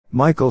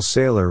Michael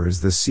Saylor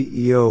is the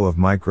CEO of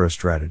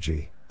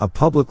MicroStrategy, a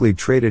publicly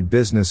traded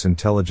business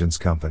intelligence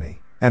company,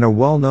 and a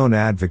well-known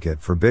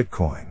advocate for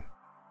Bitcoin.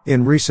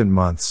 In recent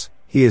months,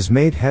 he has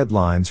made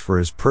headlines for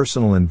his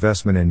personal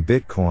investment in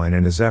Bitcoin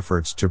and his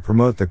efforts to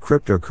promote the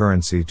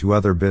cryptocurrency to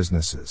other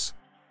businesses.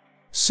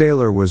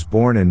 Saylor was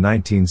born in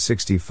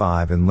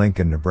 1965 in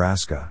Lincoln,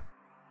 Nebraska.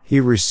 He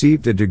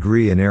received a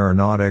degree in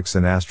aeronautics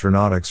and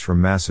astronautics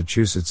from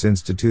Massachusetts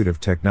Institute of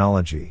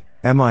Technology,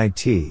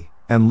 MIT,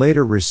 and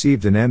later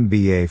received an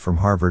MBA from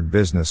Harvard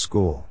Business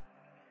School.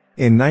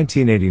 In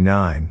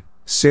 1989,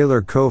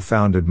 Saylor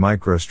co-founded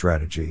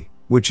MicroStrategy,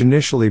 which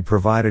initially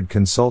provided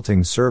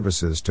consulting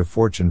services to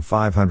Fortune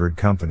 500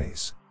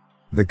 companies.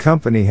 The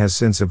company has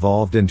since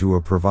evolved into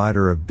a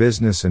provider of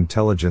business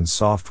intelligence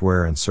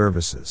software and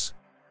services.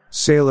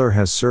 Saylor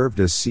has served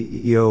as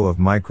CEO of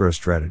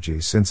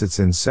MicroStrategy since its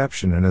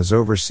inception and has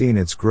overseen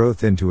its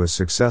growth into a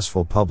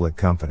successful public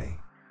company.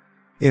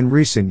 In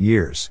recent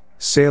years,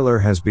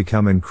 Saylor has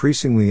become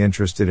increasingly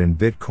interested in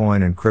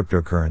Bitcoin and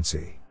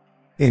cryptocurrency.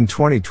 In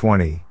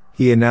 2020,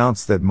 he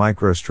announced that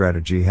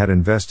MicroStrategy had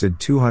invested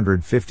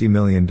 $250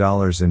 million in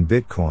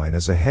Bitcoin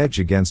as a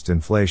hedge against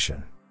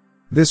inflation.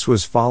 This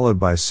was followed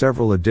by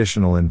several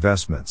additional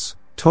investments,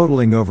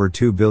 totaling over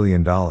 $2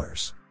 billion.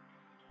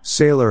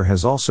 Saylor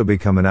has also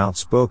become an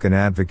outspoken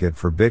advocate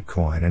for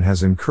Bitcoin and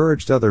has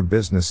encouraged other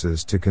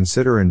businesses to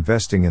consider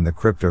investing in the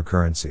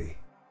cryptocurrency.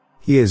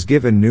 He has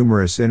given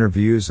numerous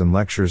interviews and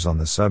lectures on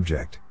the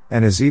subject,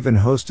 and has even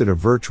hosted a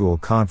virtual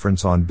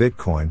conference on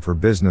Bitcoin for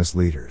business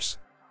leaders.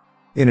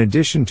 In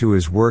addition to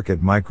his work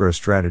at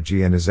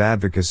MicroStrategy and his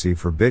advocacy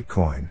for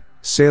Bitcoin,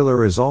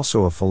 Saylor is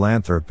also a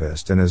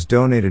philanthropist and has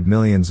donated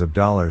millions of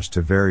dollars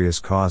to various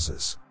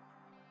causes.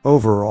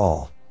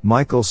 Overall,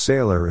 Michael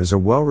Saylor is a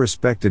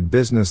well-respected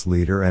business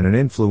leader and an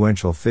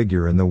influential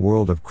figure in the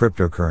world of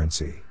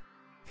cryptocurrency.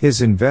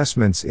 His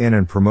investments in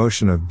and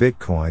promotion of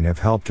Bitcoin have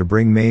helped to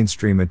bring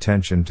mainstream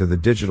attention to the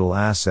digital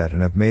asset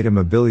and have made him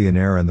a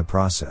billionaire in the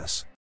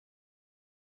process.